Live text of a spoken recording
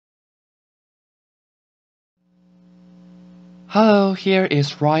Hello, here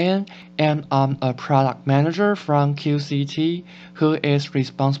is Ryan, and I'm a product manager from QCT who is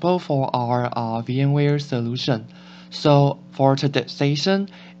responsible for our VMware solution. So for today's session,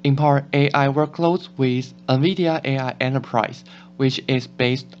 empower AI workloads with NVIDIA AI Enterprise, which is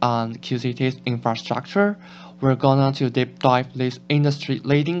based on QCT's infrastructure. We're going to deep dive this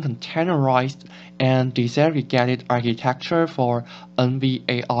industry-leading containerized and disaggregated architecture for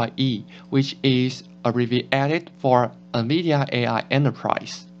NVAIE, which is abbreviated for NVIDIA AI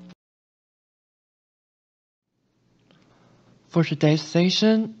Enterprise. For today's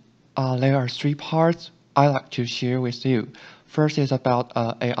session, there are three parts I'd like to share with you. First is about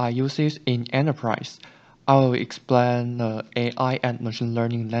AI uses in enterprise. I will explain the AI and machine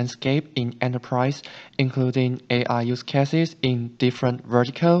learning landscape in enterprise, including AI use cases in different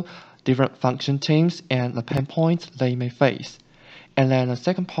vertical, different function teams, and the pain points they may face. And then the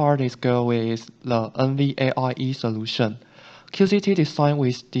second part is go with the NVAIE solution. QCT designed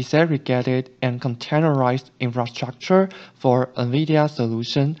with disaggregated and containerized infrastructure for NVIDIA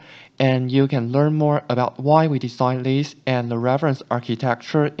solution, and you can learn more about why we designed this and the reference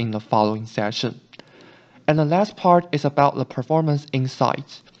architecture in the following session. And the last part is about the performance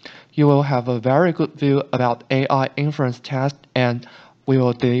insights. You will have a very good view about AI inference test, and we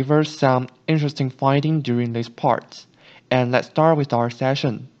will deliver some interesting findings during these parts. And let's start with our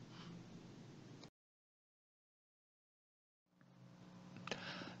session.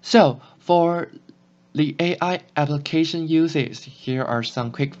 So for the AI application uses, here are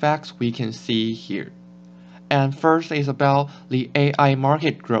some quick facts we can see here. And first is about the AI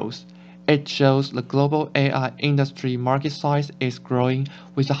market growth. It shows the global AI industry market size is growing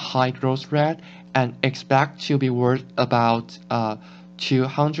with a high growth rate and expect to be worth about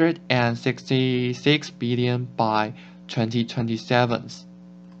 266 billion by 2027.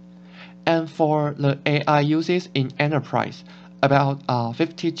 And for the AI uses in enterprise, about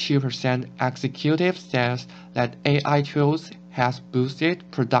 52% executive says that AI tools has boosted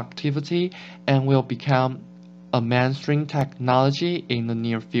productivity and will become a mainstream technology in the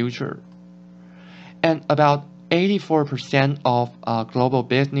near future. And about 84% of global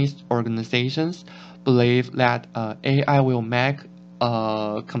business organizations believe that AI will make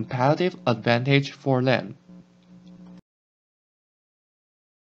a competitive advantage for them.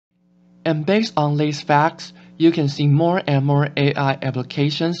 And based on these facts, you can see more and more AI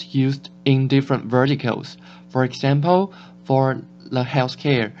applications used in different verticals. For example, for the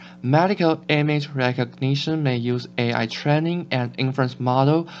healthcare, medical image recognition may use AI training and inference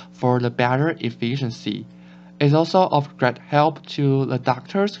model for the better efficiency. It's also of great help to the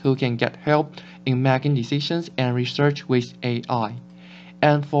doctors who can get help in making decisions and research with AI.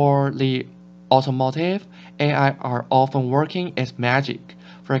 And for the automotive, AI are often working as magic.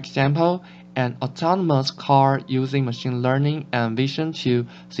 For example, an autonomous car using machine learning and vision to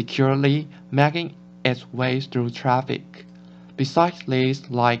securely making its way through traffic. Besides this,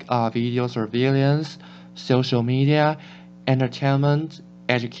 like video surveillance, social media, entertainment,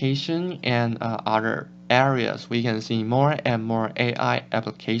 education, and other areas, we can see more and more AI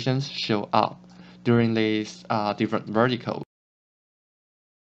applications show up during these different verticals.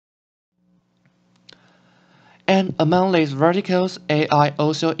 And among these verticals, AI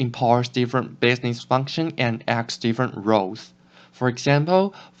also empowers different business functions and acts different roles. For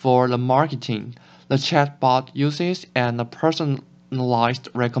example, for the marketing, the chatbot uses and the personalized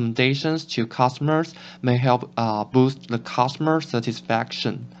recommendations to customers may help boost the customer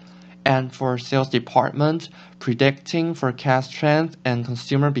satisfaction. And for sales department, predicting forecast trends and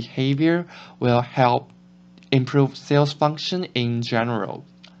consumer behavior will help improve sales function in general.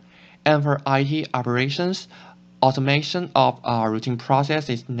 And for IT operations, automation of routine process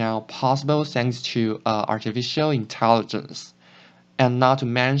is now possible thanks to artificial intelligence. And not to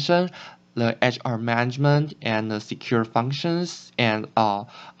mention, the HR management and the secure functions and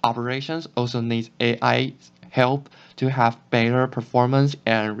operations also need AI help to have better performance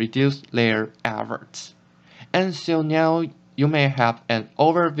and reduce their efforts. And so now you may have an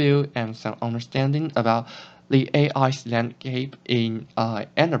overview and some understanding about the AI landscape in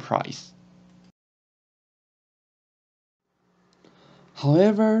enterprise.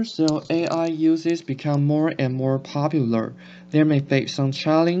 However, so AI uses become more and more popular. There may face some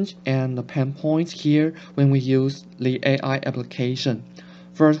challenge and the pain points here when we use the AI application.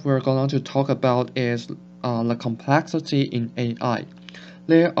 First, we're going to talk about is the complexity in AI.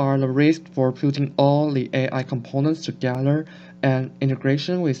 There are the risks for putting all the AI components together and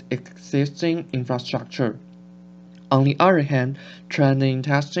integration with existing infrastructure. On the other hand, training,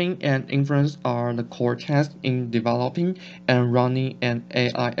 testing, and inference are the core tasks in developing and running an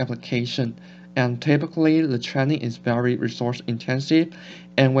AI application. and typically the training is very resource intensive,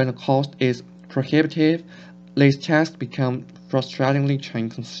 and when the cost is prohibitive, these tasks become frustratingly time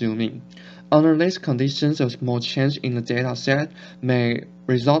consuming. Under these conditions, a small change in the dataset may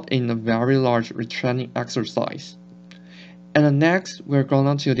result in a very large retraining exercise. And the next we're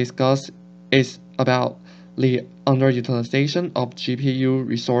going to discuss is about the underutilization of GPU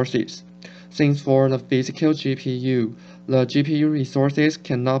resources. Since for the physical GPU, the GPU resources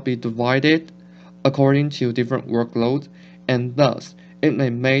cannot be divided according to different workloads, and thus it may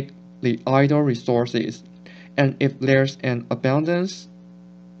make the idle resources. And if there's an abundance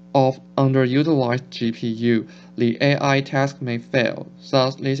of underutilized GPU, the AI task may fail.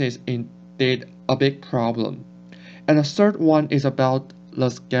 Thus, this is indeed a big problem. And the third one is about the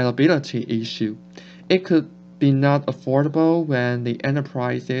scalability issue. It could be not affordable when the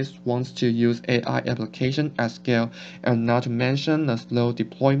enterprises wants to use AI application at scale, and not to mention the slow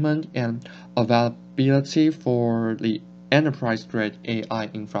deployment and availability for the enterprise-grade AI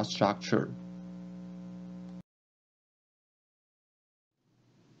infrastructure.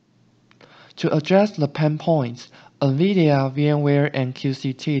 To address the pain points, NVIDIA, VMware, and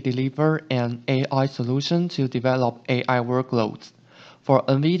QCT deliver an AI solution to develop AI workloads. For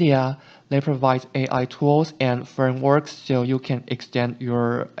NVIDIA, they provide AI tools and frameworks so you can extend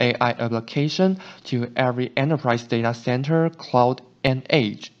your AI application to every enterprise data center, cloud, and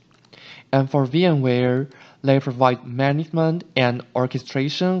edge. And for VMware, they provide management and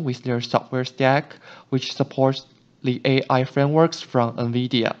orchestration with their software stack, which supports the AI frameworks from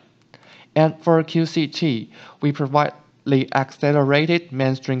NVIDIA. And for QCT, we provide the accelerated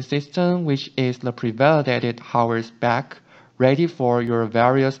mainstream system, which is the pre-validated hardware spec ready for your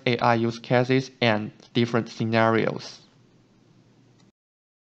various AI use cases and different scenarios.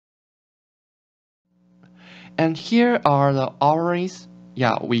 And here are the offerings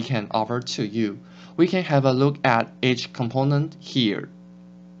we can offer to you. We can have a look at each component here.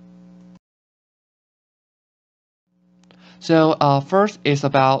 So first is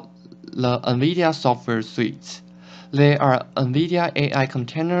about the NVIDIA software suite. They are NVIDIA AI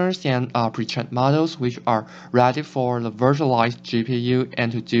containers and pre-trained models which are ready for the virtualized GPU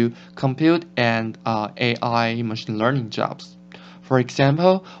and to do compute and AI machine learning jobs. For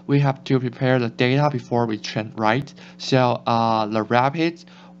example, we have to prepare the data before we train, right? So the Rapid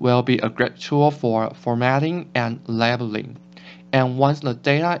will be a great tool for formatting and labeling. And once the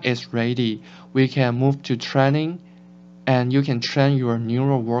data is ready, we can move to training, and you can train your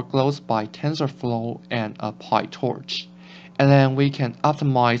neural workloads by TensorFlow and PyTorch. And then we can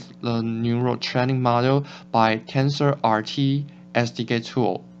optimize the neural training model by TensorRT SDK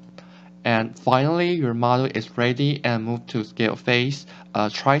tool. And finally, your model is ready and move to scale phase,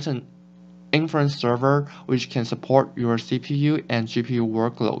 Triton inference server, which can support your CPU and GPU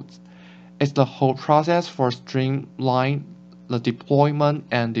workloads. It's the whole process for streamline the deployment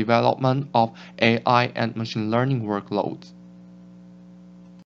and development of AI and machine learning workloads.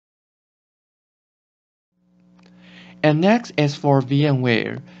 And next is for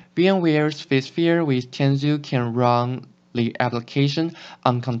VMware. VMware's vSphere with Tanzu can run the application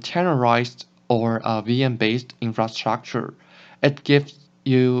on containerized or VM-based infrastructure. It gives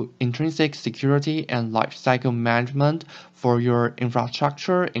you intrinsic security and lifecycle management for your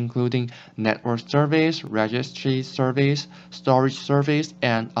infrastructure, including network service, registry service, storage service,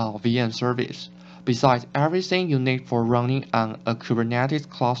 and VM service. Besides, everything you need for running on a Kubernetes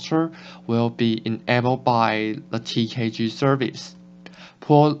cluster will be enabled by the TKG service.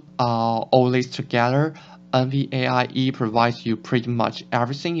 Pull all this together, NVAIE provides you pretty much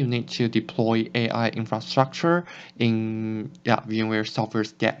everything you need to deploy AI infrastructure in VMware software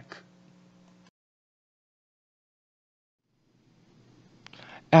stack.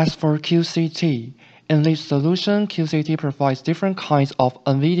 As for QCT, in this solution, QCT provides different kinds of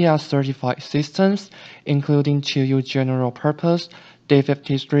NVIDIA certified systems, including 2U general purpose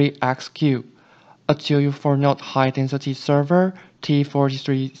D53XQ, a 2U 4-node high-density server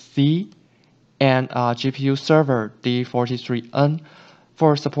T43C, and a GPU server D43N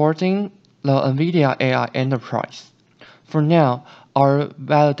for supporting the NVIDIA AI Enterprise. For now, our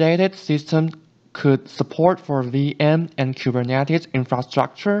validated system could support for VM and Kubernetes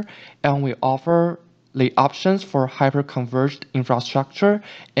infrastructure, and we offer the options for hyper-converged infrastructure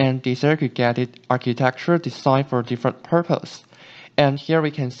and disaggregated architecture designed for different purposes. And here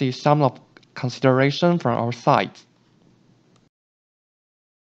we can see some of consideration from our side.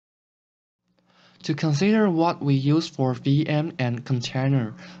 To consider what we use for VM and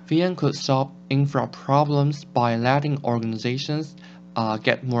container, VM could solve infra problems by letting organizations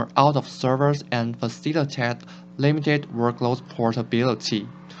get more out of servers and facilitate limited workload portability.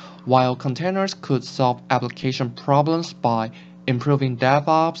 while containers could solve application problems by improving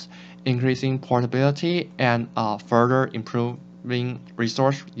DevOps, increasing portability, and further improving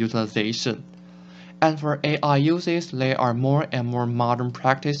resource utilization. And for AI uses, there are more and more modern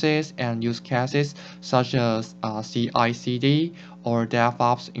practices and use cases such as CI/CD or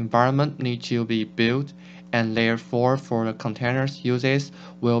DevOps environment need to be built, and therefore for the containers uses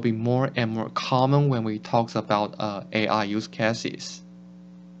will be more and more common when we talk about AI use cases.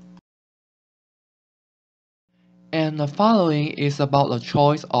 And the following is about the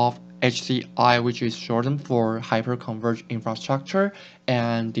choice of HCI, which is shortened for Hyperconverged Infrastructure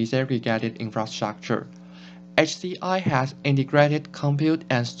and Disaggregated Infrastructure. HCI has integrated compute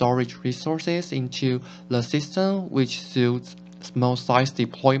and storage resources into the system, which suits small size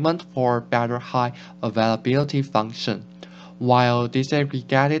deployment for better high availability function, while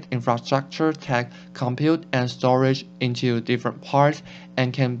disaggregated infrastructure takes compute and storage into different parts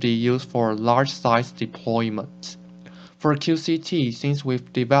and can be used for large size deployments. For QCT, since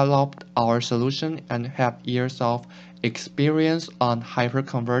we've developed our solution and have years of experience on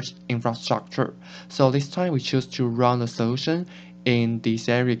hyperconverged infrastructure, so this time we choose to run the solution in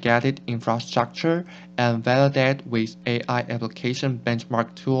disaggregated infrastructure and validate with AI application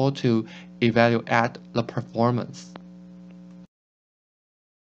benchmark tool to evaluate the performance.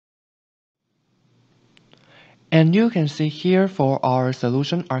 And you can see here for our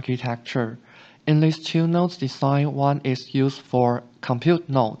solution architecture. In these two nodes design, one is used for compute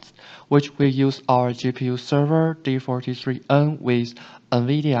nodes, which we use our GPU server D43N with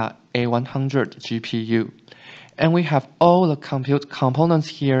NVIDIA A100 GPU. And we have all the compute components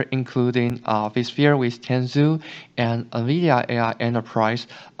here, including vSphere with Tanzu and NVIDIA AI Enterprise,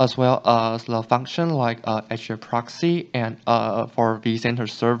 as well as the function like HA proxy and for vCenter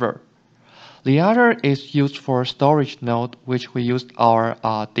server. The other is used for storage node, which we used our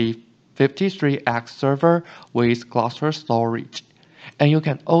D53X server with cluster storage. And you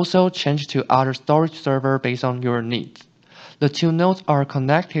can also change to other storage server based on your needs. The two nodes are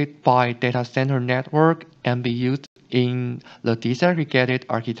connected by data center network and be used in the disaggregated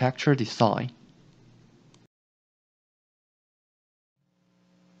architecture design.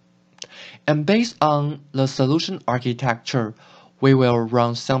 And based on the solution architecture, we will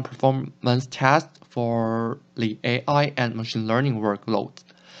run some performance tests for the AI and machine learning workloads.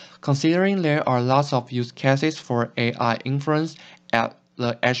 Considering there are lots of use cases for AI inference at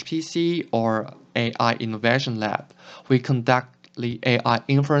the HPC or AI Innovation Lab, we conduct the AI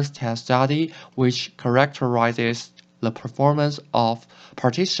inference test study, which characterizes the performance of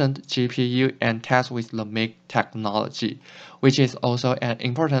partitioned GPU and test with the MIG technology, which is also an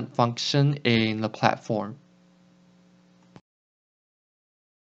important function in the platform.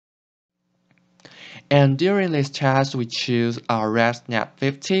 And during this test, we choose our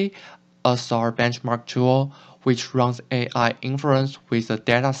ResNet50 as our benchmark tool, which runs AI inference with a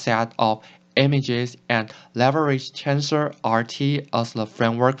dataset of images and leverage Tensor RT as the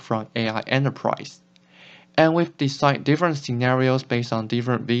framework from AI Enterprise. And we've designed different scenarios based on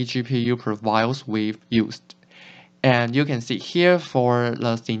different vGPU profiles we've used. And you can see here for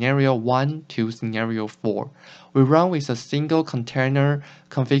the scenario 1 to scenario 4, we run with a single container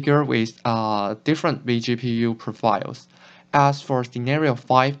configured with different vGPU profiles. As for scenario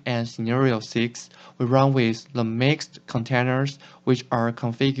 5 and scenario 6, we run with the mixed containers which are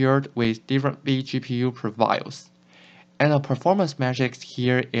configured with different vGPU profiles. And the performance metrics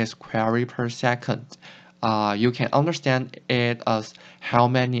here is query per second. You can understand it as how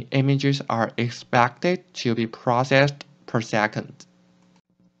many images are expected to be processed per second.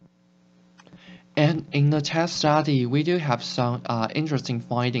 And in the test study, we do have some interesting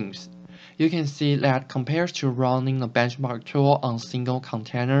findings. You can see that compared to running the benchmark tool on single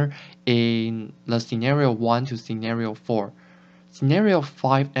container in the scenario 1 to scenario 4, Scenario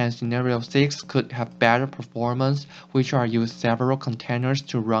 5 and Scenario 6 could have better performance, which are use several containers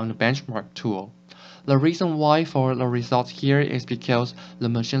to run the benchmark tool. The reason why for the results here is because the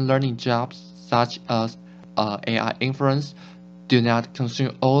machine learning jobs such as AI inference do not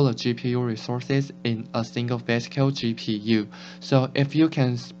consume all the GPU resources in a single physical GPU. So if you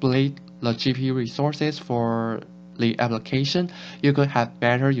can split the GPU resources for the application, you could have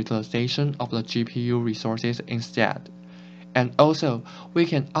better utilization of the GPU resources instead. And also, we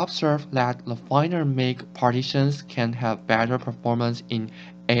can observe that the finer MIG partitions can have better performance in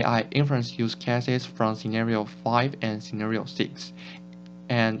AI inference use cases from scenario 5 and scenario 6.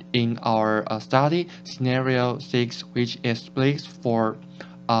 And in our study, scenario 6, which is split for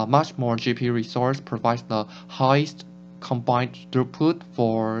much more GPU resource, provides the highest combined throughput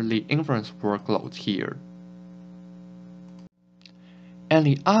for the inference workloads here. And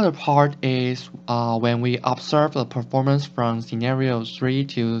the other part is when we observe the performance from scenario 3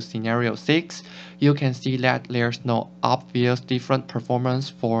 to scenario 6, you can see that there's no obvious different performance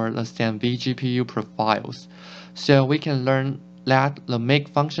for the same vGPU profiles. So we can learn that the make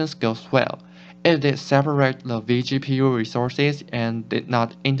functions goes well. It did separate the vGPU resources and did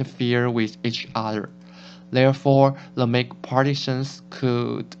not interfere with each other. Therefore, the make partitions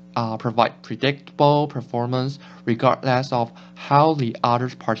could provide predictable performance regardless of how the other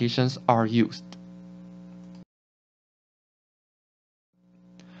partitions are used.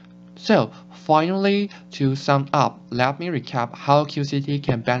 So, finally, to sum up, let me recap how QCT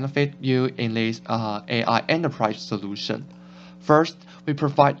can benefit you in this AI enterprise solution. First, we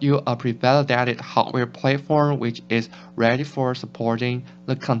provide you a pre-validated hardware platform which is ready for supporting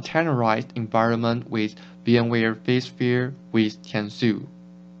the containerized environment with VMware vSphere with Tanzu.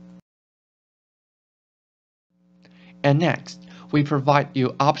 And next, we provide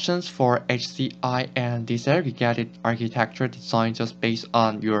you options for HCI and disaggregated architecture design just based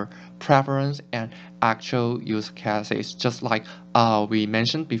on your preference and actual use cases. Just like we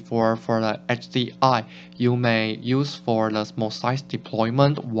mentioned before, for the HCI, you may use for the small size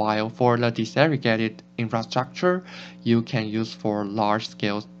deployment, while for the disaggregated infrastructure, you can use for large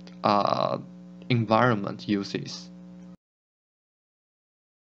scale environment uses.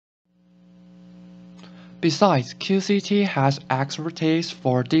 Besides, QCT has expertise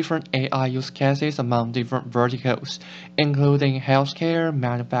for different AI use cases among different verticals, including healthcare,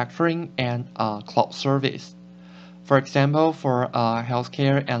 manufacturing, and cloud service. For example, for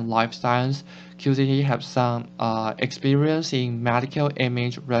healthcare and life science, QCT has some experience in medical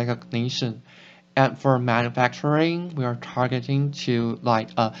image recognition. And for manufacturing, we are targeting to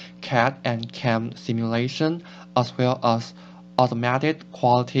like a CAD and CAM simulation, as well as automated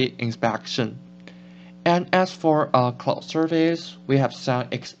quality inspection. And as for cloud service, we have some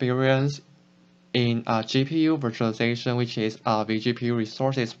experience in GPU virtualization, which is the GPU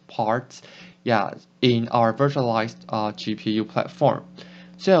resources part, yeah, in our virtualized GPU platform.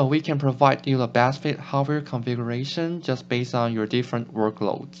 So we can provide you the best fit hardware configuration just based on your different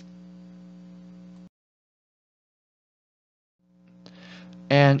workloads.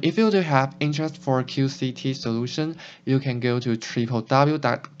 And if you do have interest for QCT solution, you can go to www.qct.io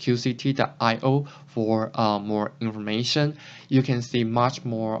for more information. You can see much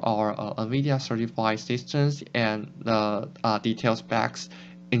more our NVIDIA certified systems and the detailed specs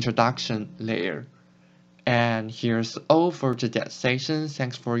introduction there. And here's all for today's session.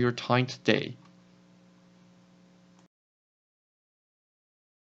 Thanks for your time today.